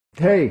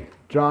Hey,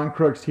 John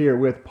Crooks here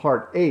with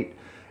part 8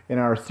 in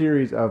our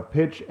series of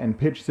pitch and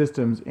pitch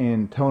systems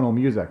in tonal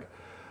music.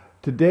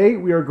 Today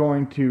we are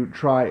going to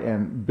try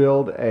and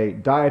build a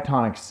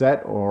diatonic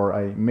set or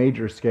a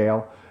major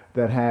scale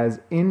that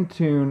has in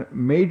tune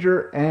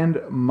major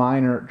and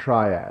minor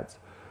triads.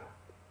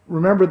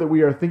 Remember that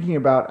we are thinking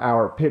about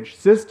our pitch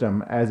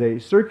system as a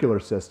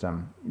circular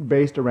system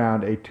based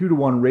around a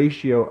 2-to-1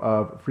 ratio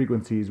of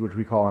frequencies, which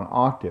we call an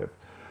octave.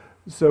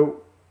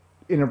 So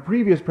in a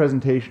previous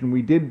presentation,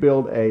 we did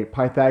build a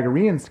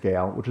Pythagorean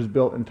scale, which was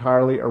built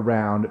entirely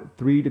around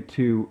 3 to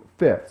 2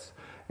 fifths.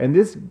 And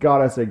this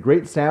got us a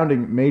great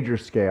sounding major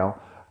scale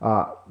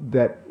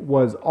that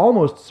was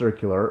almost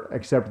circular,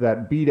 except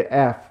that B to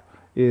F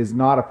is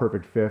not a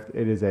perfect fifth,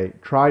 it is a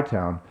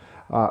tritone.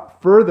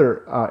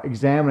 Further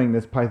examining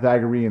this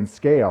Pythagorean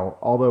scale,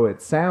 although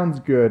it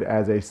sounds good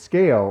as a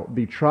scale,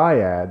 the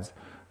triads,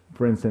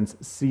 for instance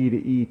C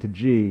to E to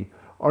G,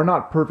 are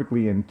not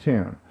perfectly in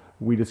tune.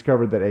 We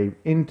discovered that a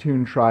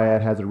in-tune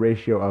triad has a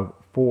ratio of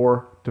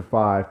 4 to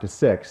 5 to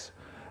 6.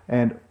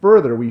 And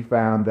further, we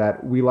found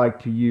that we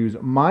like to use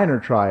minor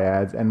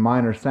triads and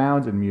minor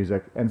sounds in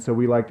music, and so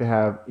we like to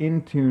have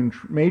in-tune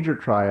major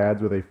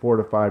triads with a 4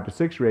 to 5 to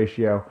 6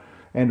 ratio,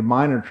 and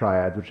minor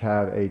triads which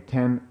have a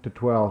 10 to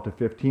 12 to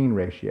 15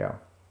 ratio.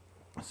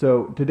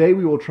 So today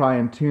we will try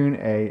and tune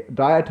a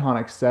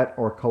diatonic set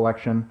or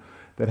collection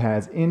that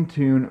has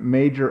in-tune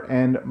major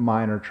and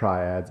minor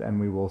triads, and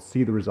we will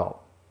see the result.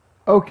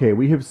 Okay,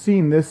 we have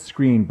seen this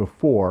screen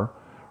before.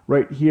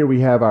 Right here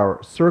we have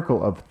our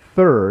circle of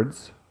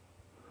thirds,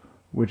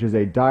 which is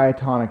a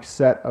diatonic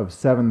set of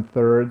 7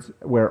 thirds,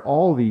 where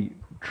all the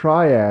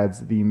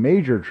triads, the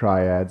major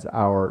triads,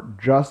 are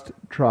just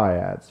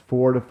triads,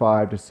 4 to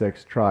 5 to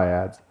 6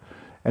 triads.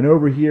 And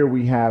over here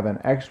we have an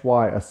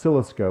XY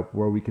oscilloscope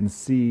where we can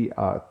see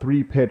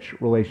 3 pitch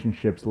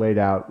relationships laid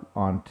out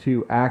on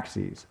 2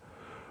 axes.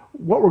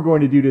 What we're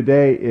going to do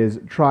today is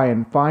try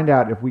and find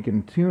out if we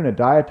can tune a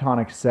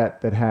diatonic set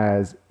that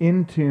has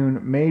in-tune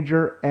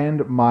major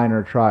and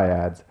minor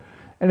triads.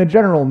 And a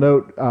general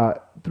note,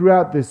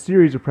 throughout this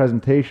series of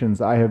presentations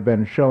I have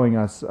been showing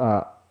us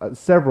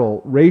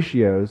several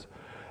ratios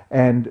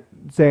and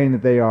saying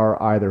that they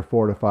are either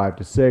 4 to 5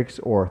 to 6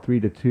 or 3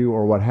 to 2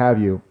 or what have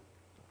you.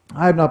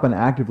 I have not been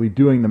actively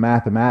doing the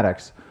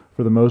mathematics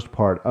for the most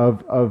part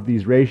of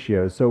these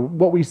ratios. So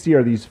what we see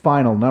are these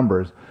final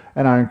numbers,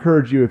 and I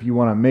encourage you, if you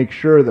want to make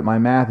sure that my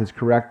math is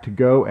correct, to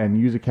go and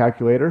use a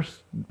calculator,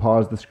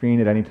 pause the screen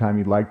at any time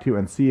you'd like to,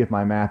 and see if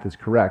my math is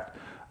correct.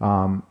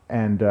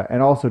 And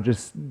also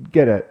just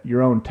get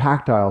your own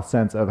tactile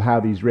sense of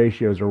how these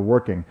ratios are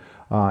working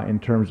in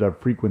terms of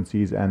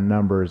frequencies and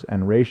numbers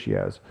and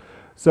ratios.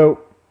 So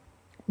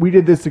we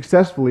did this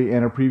successfully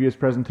in a previous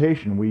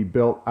presentation. We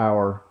built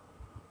our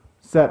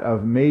set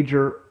of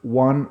major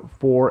 1,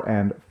 4,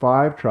 and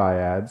 5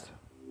 triads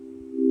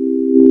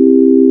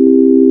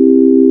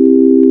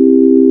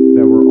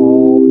that were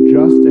all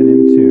just and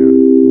in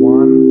tune.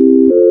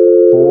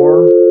 1,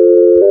 4,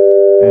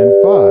 and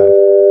 5.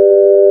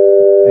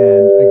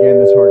 And again,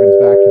 this harkens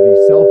back to the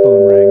cell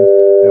phone ring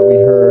that we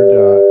heard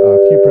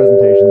a few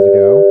presentations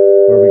ago,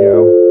 where we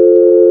go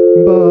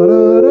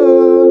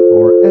ba-da-da,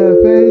 or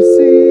F-A-C,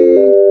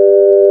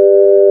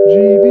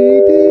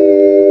 G-B-D,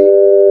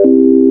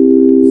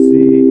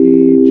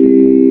 C-E-G.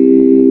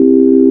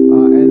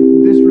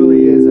 And this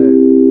really is a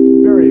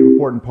very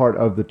important part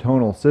of the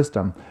tonal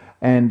system.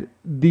 And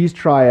these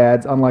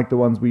triads, unlike the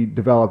ones we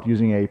developed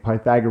using a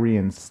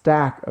Pythagorean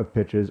stack of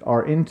pitches,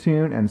 are in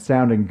tune and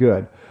sounding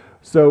good.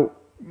 So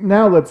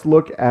now let's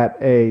look at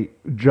a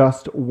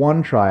just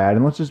one triad,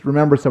 and let's just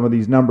remember some of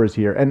these numbers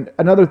here. And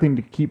another thing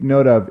to keep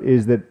note of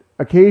is that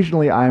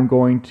occasionally I'm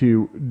going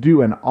to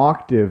do an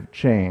octave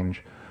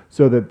change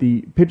so that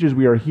the pitches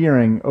we are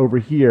hearing over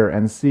here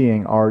and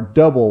seeing are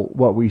double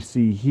what we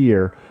see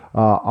here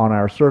on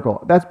our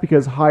circle. That's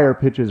because higher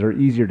pitches are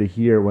easier to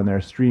hear when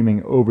they're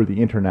streaming over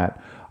the internet.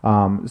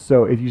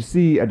 So if you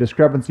see a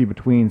discrepancy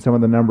between some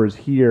of the numbers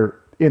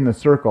here in the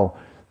circle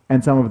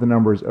and some of the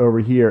numbers over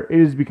here, it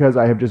is because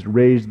I have just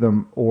raised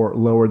them or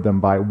lowered them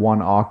by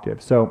 1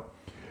 octave. So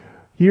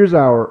here's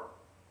our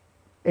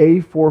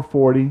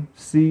A440,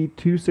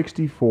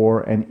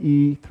 C264, and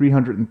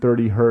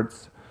E330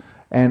 hertz.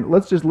 And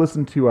let's just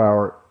listen to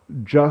our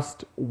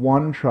just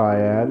one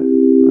triad.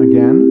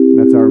 Again,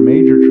 that's our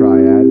major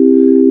triad.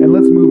 And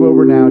let's move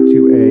over now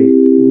to a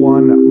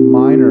 1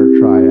 minor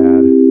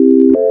triad.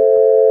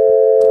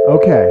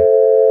 Okay,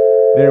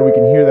 there we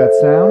can hear that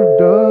sound.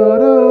 Da,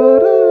 da,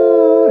 da.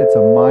 It's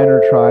a minor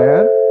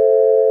triad.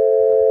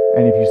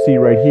 And if you see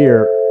right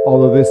here,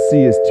 although this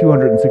C is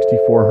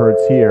 264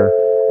 hertz here,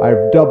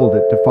 I've doubled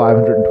it to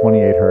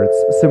 528 hertz,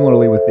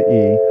 similarly with the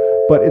E.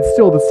 But it's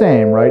still the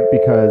same, right?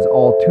 Because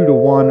all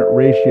 2-to-1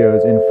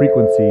 ratios in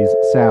frequencies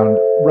sound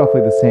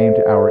roughly the same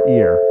to our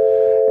ear.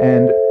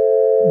 And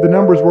the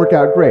numbers work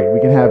out great. We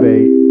can have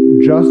a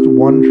just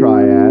one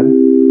triad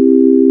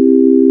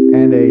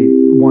and a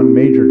 1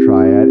 major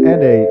triad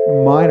and a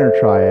minor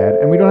triad,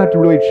 and we don't have to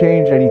really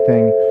change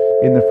anything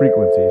in the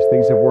frequencies.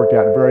 Things have worked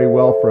out very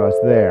well for us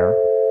there.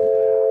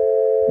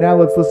 Now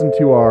let's listen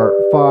to our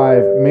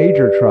 5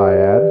 major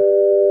triad,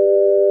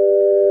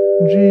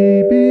 G,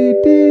 B,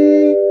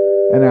 D,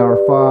 and our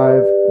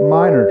 5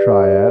 minor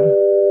triad.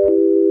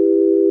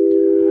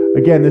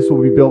 Again, this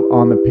will be built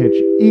on the pitch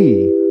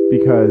E,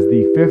 because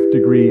the 5th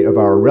degree of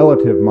our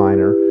relative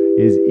minor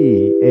is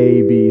E,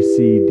 A, B,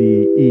 C,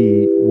 D,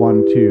 E,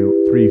 1,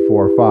 2, 3,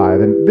 4,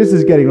 5. And this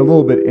is getting a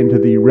little bit into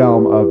the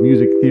realm of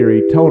music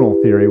theory,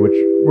 tonal theory, which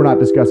we're not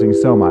discussing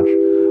so much,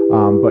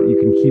 but you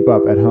can keep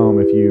up at home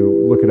if you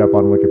look it up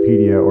on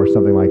Wikipedia or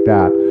something like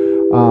that.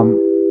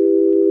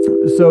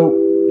 So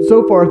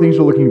far things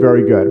are looking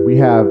very good. We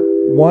have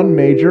 1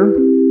 major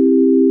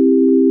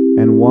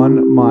and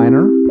 1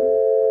 minor,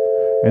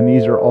 and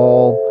these are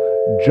all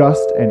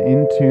just and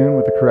in tune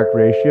with the correct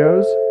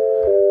ratios.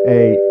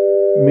 A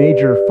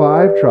major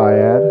 5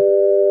 triad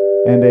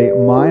and a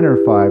minor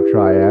 5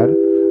 triad,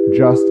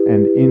 just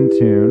and in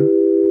tune.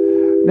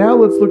 Now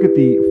let's look at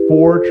the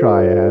 4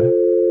 triad,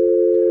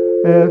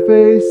 F,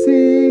 A,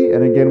 C,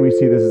 and again we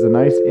see this is a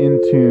nice in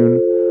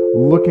tune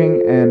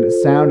looking and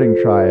sounding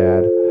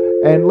triad.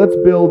 And let's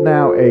build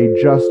now a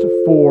just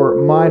 4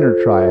 minor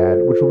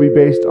triad, which will be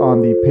based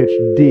on the pitch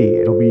D.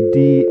 It'll be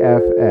D,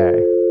 F,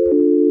 A.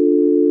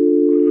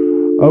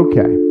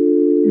 Okay,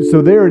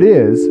 so there it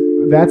is.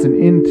 That's an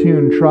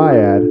in-tune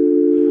triad.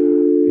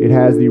 It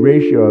has the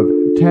ratio of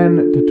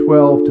 10 to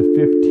 12 to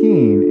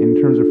 15 in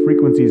terms of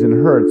frequencies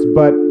in hertz,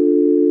 but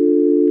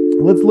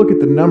let's look at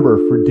the number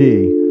for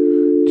D,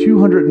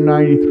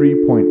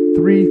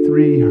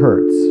 293.33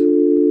 hertz.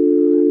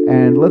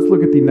 And let's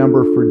look at the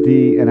number for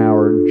D in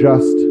our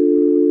just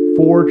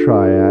 4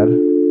 triad,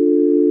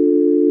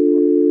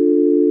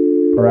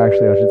 or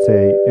actually I should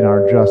say in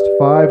our just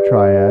 5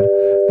 triad.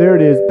 There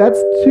it is.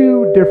 That's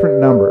 2 different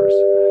numbers.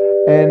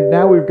 And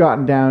now we've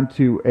gotten down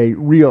to a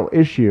real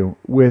issue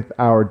with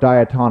our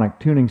diatonic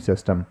tuning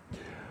system.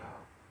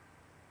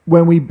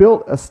 When we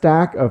built a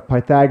stack of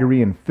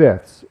Pythagorean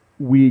fifths,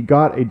 we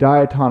got a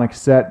diatonic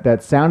set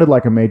that sounded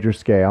like a major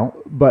scale,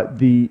 but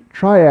the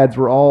triads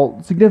were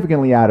all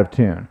significantly out of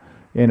tune.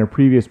 In a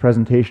previous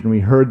presentation we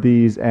heard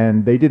these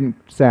and they didn't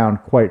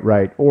sound quite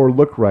right or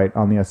look right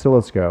on the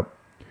oscilloscope.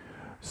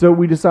 So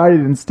we decided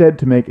instead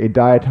to make a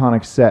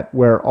diatonic set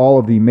where all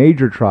of the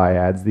major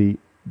triads, the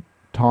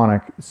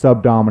tonic,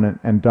 subdominant,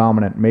 and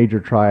dominant major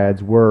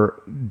triads, were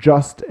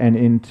just and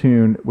in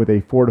tune with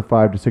a 4 to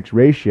 5 to 6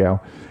 ratio,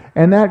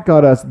 and that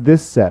got us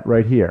this set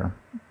right here.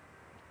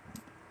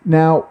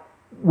 Now,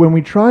 when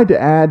we tried to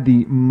add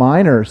the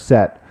minor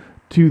set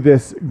to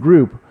this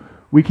group,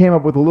 we came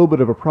up with a little bit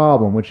of a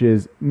problem, which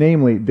is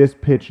namely this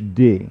pitch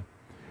D.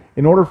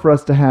 In order for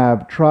us to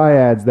have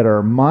triads that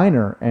are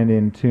minor and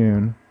in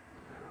tune,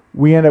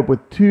 we end up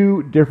with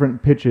 2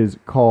 different pitches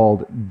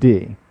called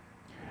D.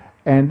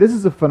 And this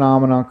is a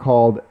phenomenon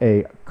called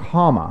a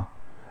comma,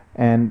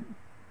 and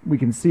we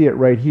can see it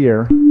right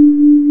here.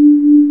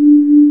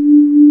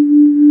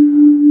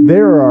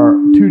 There are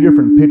 2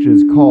 different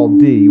pitches called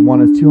D.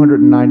 One is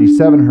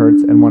 297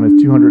 hertz and one is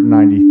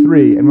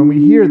 293. And when we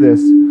hear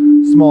this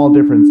small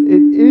difference,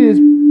 it is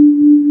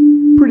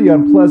pretty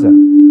unpleasant.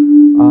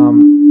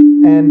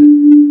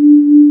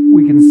 And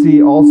we can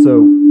see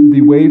also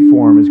the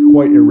waveform is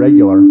quite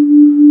irregular.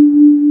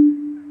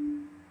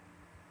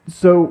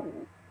 So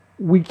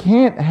we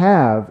can't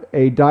have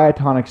a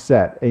diatonic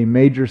set, a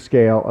major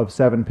scale of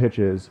 7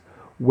 pitches,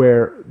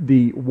 where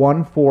the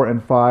 1, 4,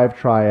 and 5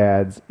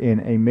 triads in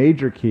a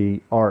major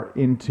key are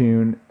in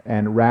tune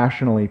and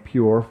rationally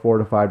pure 4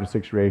 to 5 to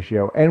 6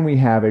 ratio, and we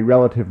have a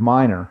relative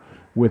minor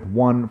with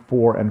 1,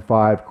 4, and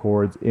 5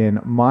 chords in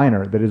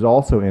minor that is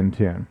also in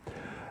tune.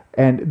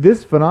 And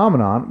this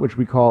phenomenon, which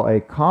we call a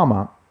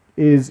comma,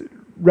 is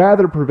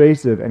rather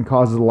pervasive and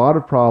causes a lot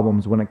of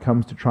problems when it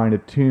comes to trying to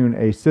tune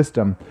a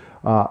system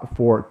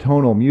for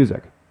tonal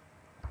music.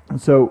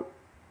 So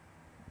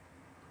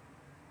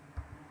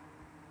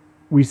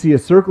we see a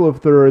circle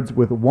of thirds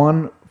with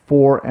 1,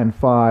 4, and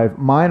 5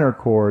 minor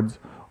chords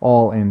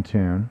all in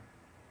tune,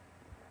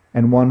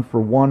 and one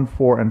for 1,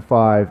 4, and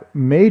 5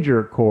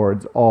 major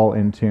chords all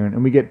in tune,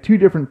 and we get 2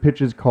 different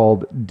pitches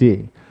called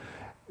D.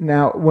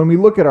 Now, when we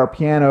look at our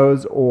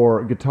pianos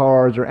or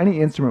guitars or any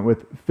instrument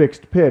with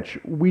fixed pitch,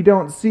 we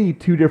don't see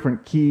 2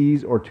 different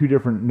keys or 2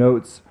 different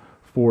notes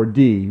for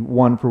D,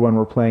 one for when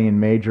we're playing in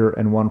major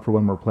and one for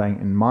when we're playing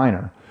in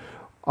minor.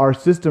 Our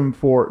system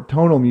for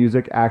tonal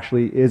music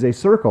actually is a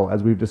circle,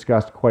 as we've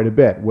discussed quite a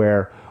bit,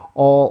 where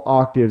all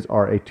octaves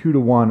are a 2 to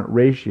 1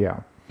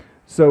 ratio.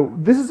 So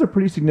this is a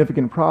pretty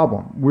significant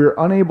problem. We're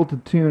unable to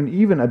tune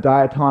even a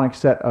diatonic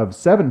set of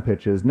 7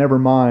 pitches, never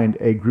mind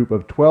a group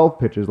of 12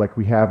 pitches like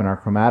we have in our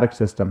chromatic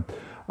system,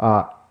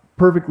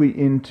 perfectly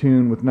in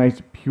tune with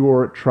nice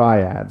pure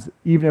triads.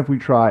 Even if we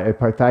try a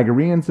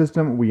Pythagorean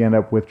system, we end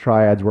up with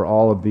triads where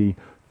all of the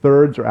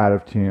thirds are out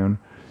of tune.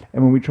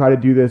 And when we try to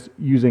do this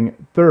using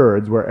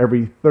thirds, where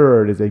every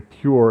third is a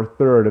pure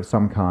third of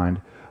some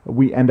kind,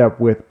 we end up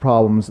with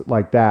problems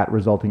like that,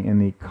 resulting in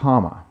the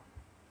comma.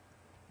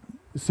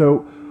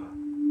 So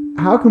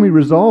how can we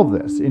resolve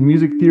this? In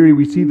music theory,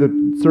 we see the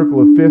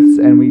circle of fifths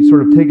and we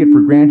sort of take it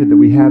for granted that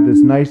we have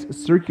this nice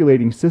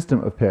circulating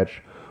system of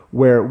pitch.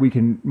 where we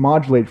can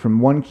modulate from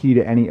one key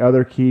to any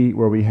other key,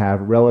 where we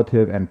have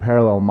relative and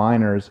parallel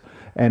minors,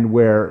 and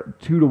where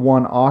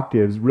 2-to-1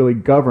 octaves really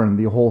govern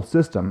the whole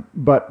system.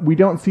 But we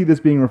don't see this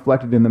being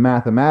reflected in the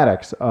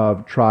mathematics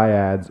of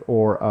triads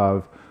or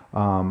of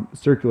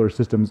circular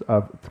systems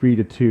of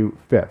 3-to-2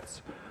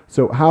 fifths.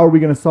 So how are we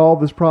going to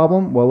solve this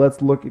problem? Well,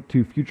 let's look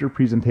to future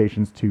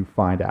presentations to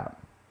find out.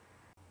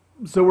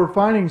 So we're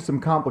finding some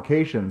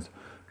complications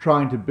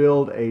trying to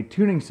build a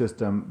tuning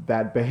system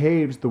that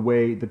behaves the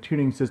way the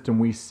tuning system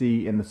we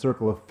see in the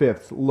circle of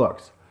fifths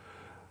looks.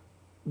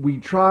 We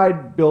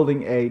tried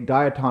building a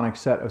diatonic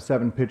set of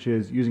 7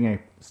 pitches using a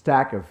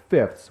stack of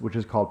fifths, which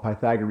is called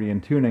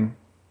Pythagorean tuning,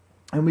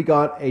 and we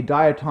got a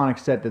diatonic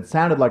set that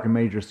sounded like a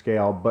major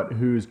scale, but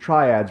whose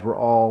triads were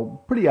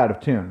all pretty out of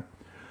tune.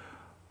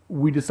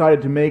 We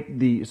decided to make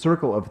the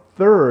circle of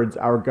thirds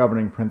our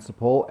governing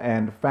principle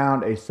and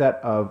found a set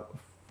of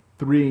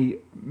 3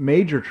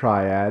 major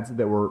triads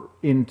that were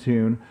in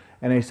tune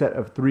and a set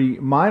of 3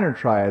 minor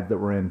triads that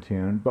were in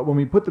tune. But when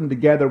we put them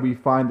together, we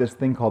find this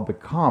thing called the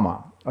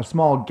comma, a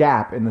small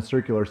gap in the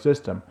circular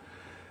system.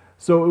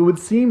 So it would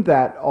seem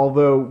that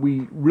although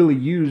we really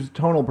use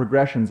tonal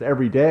progressions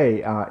every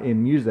day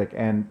in music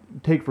and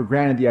take for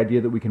granted the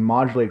idea that we can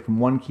modulate from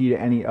one key to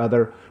any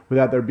other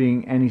without there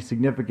being any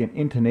significant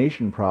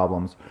intonation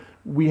problems,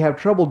 we have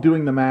trouble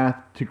doing the math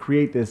to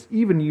create this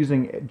even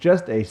using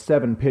just a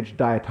 7-pitch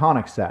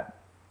diatonic set.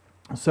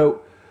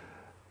 So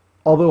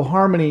although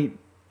harmony,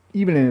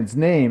 even in its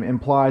name,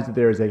 implies that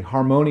there is a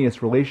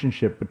harmonious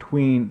relationship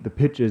between the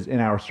pitches in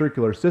our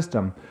circular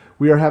system,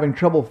 we are having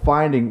trouble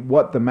finding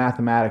what the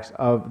mathematics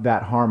of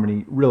that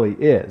harmony really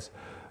is.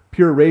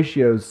 Pure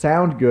ratios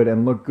sound good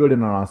and look good in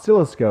an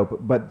oscilloscope,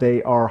 but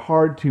they are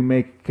hard to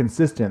make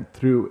consistent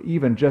through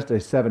even just a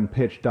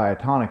 7-pitch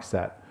diatonic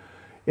set.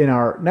 In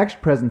our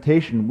next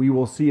presentation, we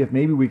will see if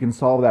maybe we can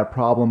solve that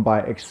problem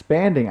by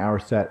expanding our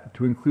set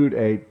to include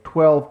a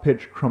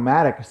 12-pitch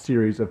chromatic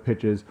series of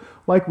pitches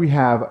like we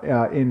have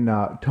in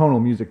tonal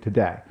music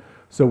today.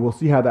 So we'll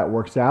see how that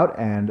works out,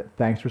 and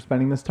thanks for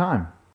spending this time.